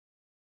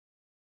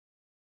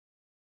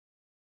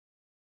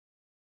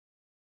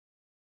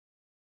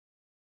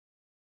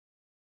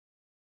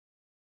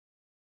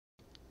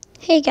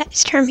Hey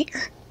guys, Term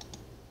here.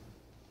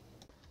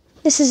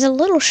 This is a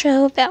little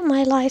show about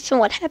my life and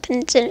what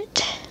happens in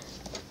it.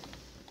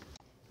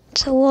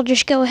 So we'll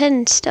just go ahead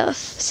and stuff,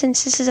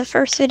 since this is the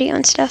first video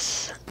and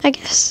stuff, I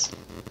guess.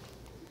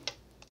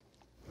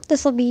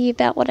 This will be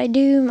about what I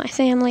do, my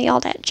family, all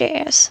that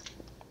jazz.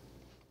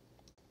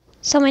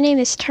 So my name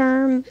is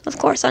Term, of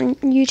course on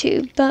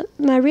YouTube, but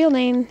my real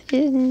name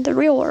in the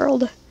real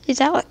world is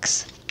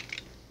Alex.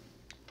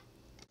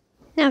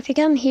 Now if you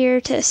come here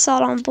to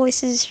Sawed On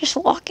Voices, just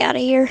walk out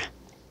of here.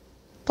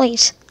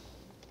 Please.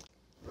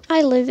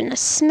 I live in the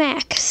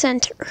smack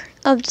center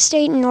of the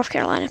state in North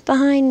Carolina,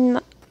 behind,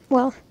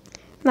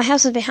 my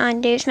house is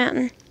behind Davis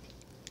Mountain.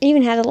 It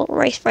even has a little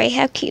raceway,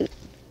 how cute.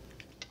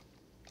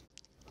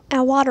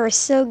 Our water is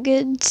so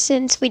good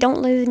since we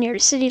don't live near the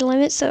city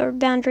limits, so our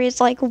boundary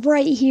is like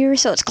right here,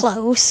 so it's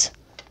close.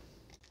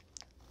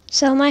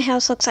 So my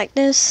house looks like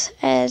this.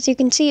 As you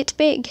can see, it's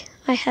big.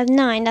 I have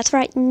 9, that's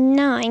right,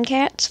 9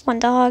 cats, 1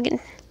 dog, and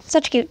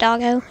such a cute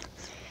doggo.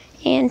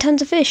 And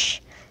tons of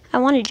fish. I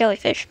wanted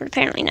jellyfish, but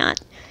apparently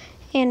not.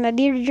 And my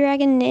bearded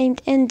dragon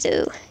named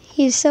Enzo.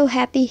 He's so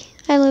happy.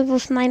 I live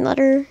with my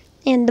mother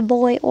and the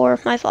boy or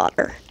my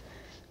father.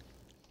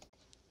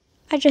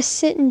 I just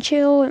sit and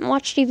chill and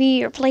watch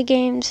TV or play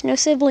games. No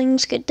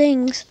siblings, good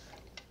things.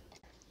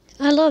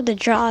 I love to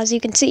draw, as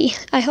you can see.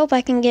 I hope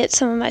I can get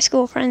some of my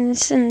school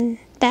friends and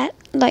that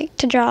like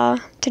to draw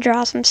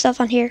some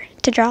stuff on here.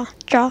 To draw.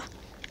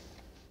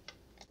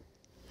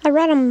 I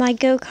ride on my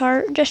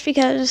go-kart just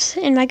because,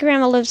 and my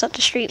grandma lives up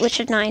the street, which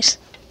is nice.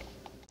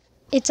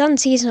 It's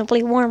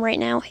unseasonably warm right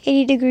now.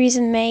 80 degrees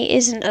in May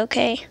isn't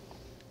okay.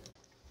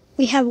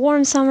 We have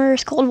warm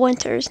summers, cold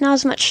winters, not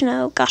as much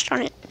snow, gosh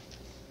darn it.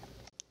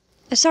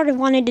 I started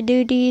wanting to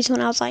do these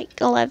when I was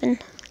like 11.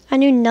 I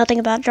knew nothing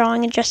about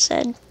drawing and just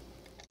said,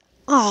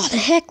 "Aw, the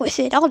heck with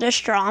it, I'll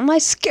just draw on my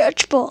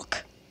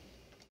sketchbook."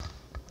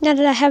 Now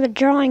that I have a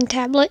drawing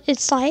tablet,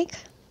 it's like,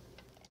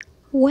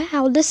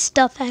 wow, this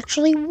stuff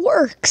actually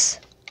works.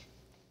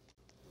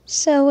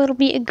 So it'll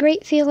be a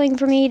great feeling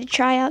for me to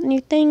try out new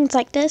things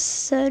like this,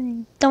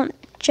 so don't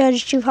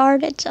judge too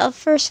hard, it's a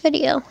first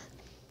video.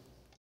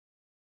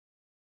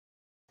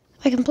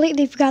 I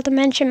completely forgot to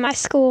mention my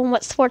school and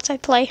what sports I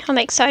play. I'll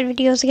make side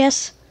videos, I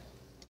guess.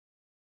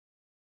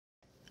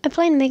 I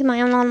plan to make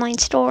my own online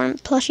store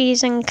and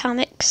plushies and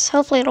comics.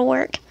 Hopefully it'll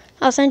work.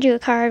 I'll send you a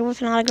card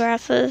with an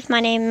autograph of my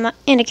name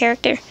and a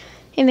character.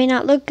 It may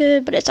not look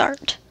good, but it's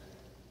art.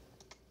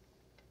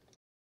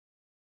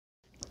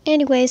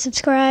 Anyway,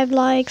 subscribe,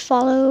 like,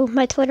 follow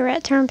my Twitter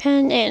at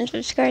TermPen, and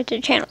subscribe to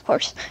the channel, of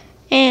course.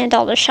 And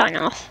I'll just sign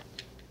off.